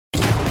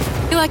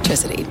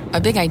Electricity,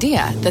 a big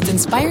idea that's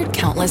inspired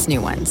countless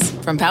new ones.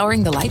 From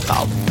powering the light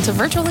bulb to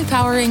virtually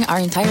powering our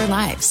entire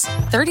lives.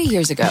 30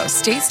 years ago,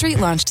 State Street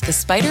launched the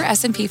Spider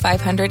S&P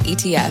 500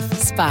 ETF,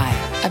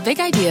 SPY. A big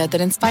idea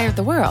that inspired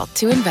the world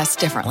to invest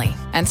differently.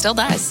 And still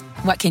does.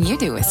 What can you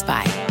do with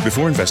SPY?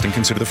 Before investing,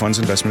 consider the fund's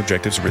investment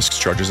objectives, risks,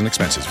 charges, and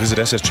expenses. Visit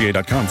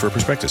ssga.com for a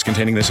prospectus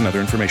containing this and other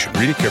information.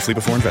 Read it carefully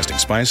before investing.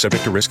 SPY is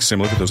subject to risks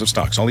similar to those of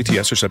stocks. All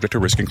ETFs are subject to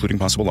risk, including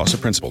possible loss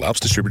of principal. Alps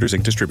Distributors,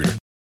 Inc. Distributor.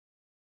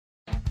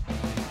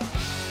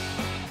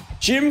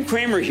 Jim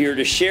Cramer here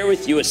to share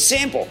with you a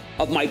sample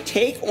of my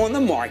take on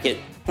the market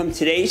from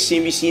today's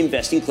CNBC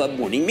Investing Club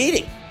morning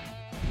meeting.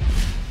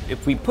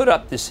 If we put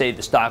up to say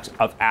the stocks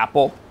of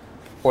Apple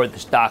or the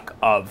stock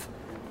of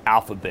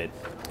Alphabet,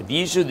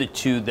 these are the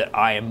two that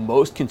I am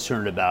most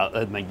concerned about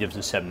at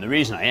Magnificent Seven. The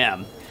reason I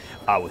am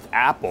with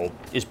Apple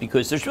is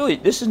because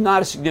this is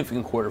not a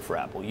significant quarter for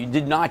Apple. You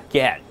did not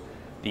get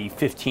the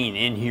 15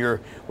 in here.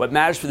 What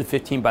matters for the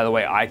 15, by the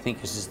way, I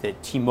think is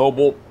that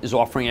T-Mobile is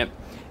offering it.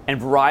 And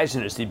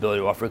Verizon has the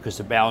ability to offer it because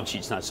the balance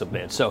sheet's not so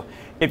bad. So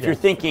if you're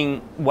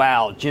thinking,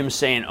 wow, Jim's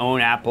saying own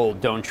Apple,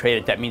 don't trade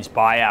it, that means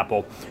buy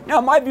Apple. Now,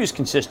 my view is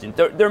consistent.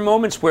 There are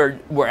moments where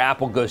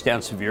Apple goes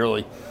down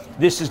severely.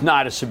 This is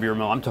not a severe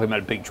moment. I'm talking about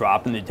a big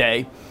drop in the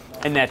day,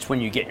 and that's when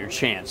you get your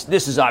chance.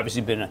 This has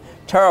obviously been a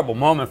terrible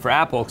moment for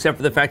Apple, except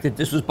for the fact that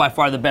this was by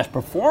far the best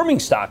performing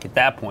stock at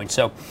that point.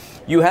 So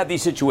you have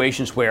these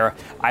situations where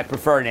I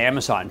prefer an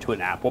Amazon to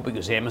an Apple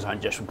because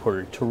Amazon just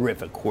reported a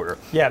terrific quarter.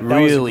 Yeah, that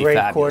really was a great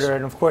fabulous quarter.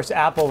 And, of course,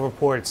 Apple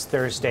reports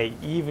Thursday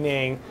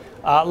evening.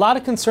 A lot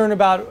of concern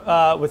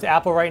about with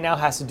Apple right now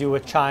has to do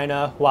with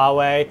China,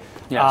 Huawei.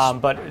 Yes.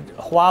 But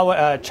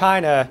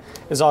China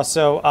is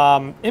also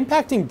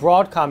impacting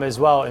Broadcom as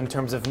well in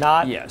terms of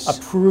not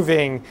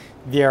approving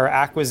their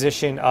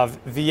acquisition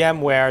of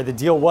VMware. The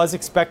deal was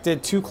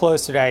expected to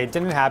close today. It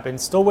didn't happen.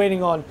 Still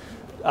waiting on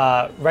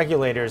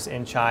regulators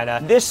in China.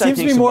 This seems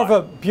to be more of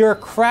a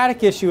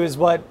bureaucratic issue, is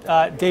what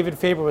David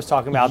Faber was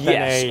talking about, than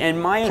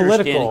and my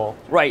political.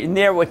 Right, and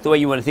there, what the way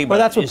you want to think about it.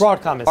 But that's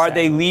what Broadcom is saying. Are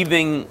they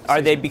leaving?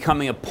 Are they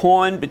becoming a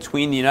pawn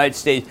between the United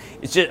States?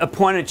 It's just a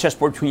pawn in a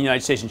chessboard between the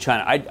United States and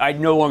China. I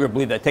no longer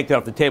believe that. Take that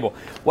off the table.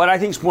 What I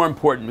think is more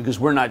important, because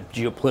we're not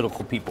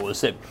geopolitical people,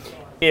 is that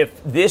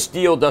if this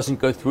deal doesn't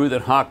go through,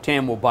 then Hock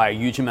Tan will buy a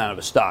huge amount of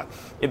a stock.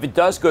 If it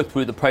does go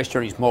through, the price to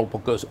earnings multiple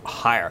goes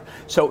higher.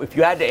 So if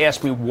you had to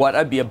ask me what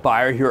I'd be a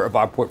buyer here of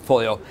our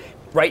portfolio,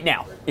 right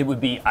now, it would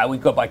be I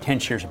would go buy 10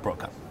 shares of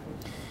Broadcom.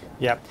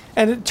 Yep.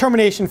 And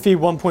termination fee,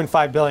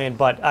 $1.5 billion,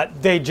 but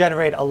they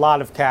generate a lot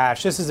of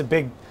cash. This is a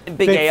big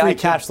free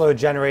cash flow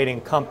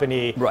generating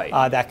company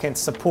that can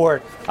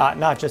support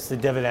not just the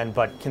dividend,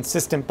 but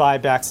consistent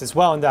buybacks as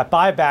well. And that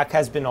buyback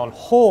has been on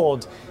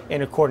hold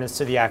in accordance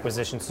to the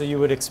acquisition. So you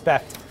would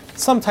expect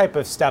some type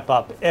of step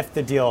up if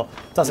the deal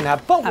doesn't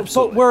happen.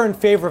 But we're in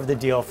favor of the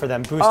deal for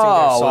them boosting their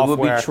software. It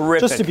would be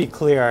terrific. Just to be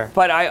clear.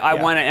 But I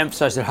want to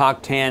emphasize that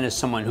Hock Tan is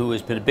someone who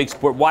has been a big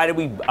support. Why did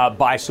we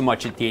buy so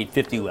much at the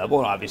 850 level?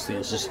 And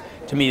obviously,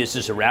 to me, this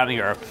is a rounding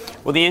error.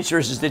 Well, the answer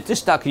is that this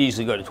stock could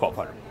easily go to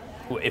 1,200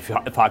 if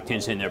Hock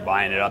Tan's in there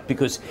buying it up,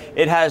 because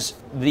it has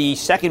the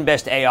second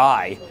best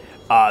AI.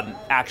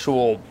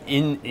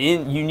 You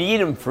need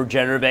them for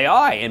generative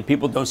AI, and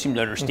people don't seem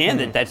to understand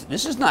that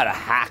this is not a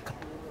hack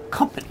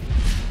company.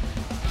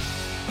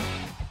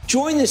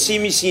 Join the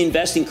CNBC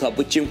Investing Club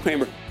with Jim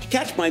Cramer to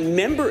catch my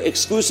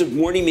member-exclusive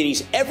morning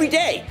meetings every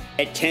day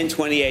at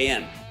 10:20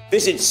 a.m.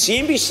 Visit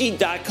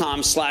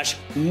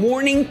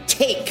cnbc.com/morning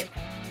take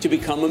to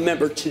become a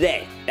member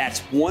today.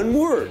 That's one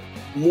word,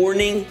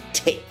 morning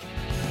take.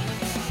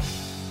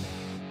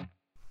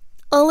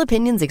 All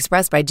opinions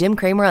expressed by Jim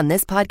Cramer on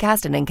this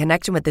podcast and in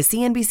connection with the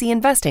CNBC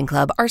Investing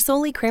Club are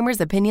solely Cramer's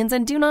opinions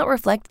and do not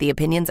reflect the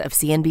opinions of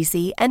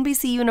CNBC,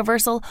 NBC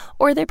Universal,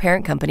 or their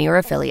parent company or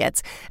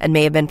affiliates, and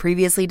may have been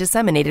previously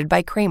disseminated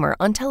by Cramer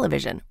on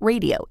television,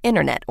 radio,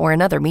 internet, or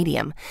another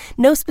medium.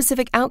 No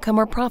specific outcome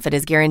or profit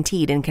is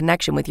guaranteed in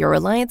connection with your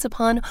reliance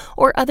upon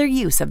or other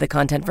use of the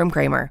content from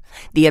Cramer.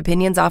 The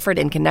opinions offered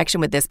in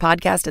connection with this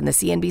podcast and the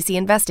CNBC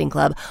Investing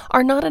Club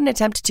are not an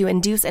attempt to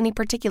induce any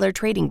particular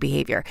trading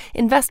behavior,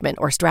 investment,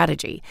 or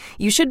strategy.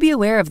 You should be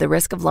aware of the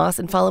risk of loss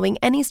in following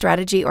any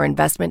strategy or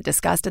investment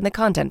discussed in the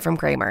content from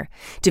Cramer.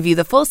 To view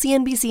the full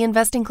CNBC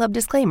Investing Club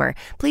disclaimer,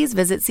 please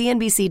visit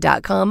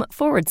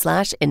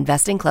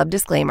cnbc.com/investing club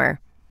disclaimer.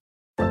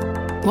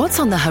 What's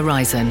on the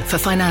horizon for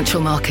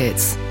financial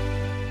markets?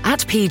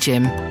 At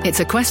PGIM, it's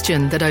a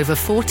question that over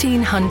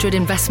 1,400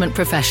 investment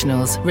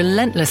professionals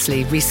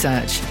relentlessly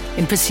research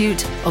in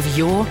pursuit of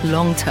your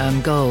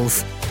long-term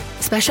goals.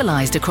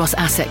 Specialized across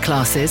asset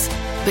classes,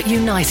 but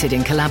united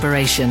in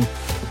collaboration,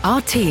 our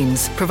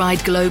teams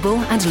provide global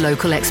and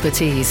local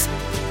expertise.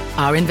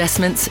 Our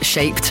investments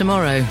shape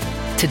tomorrow,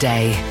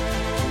 today.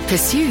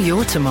 Pursue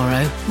your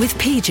tomorrow with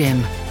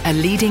PGIM, a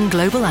leading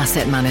global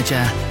asset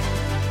manager.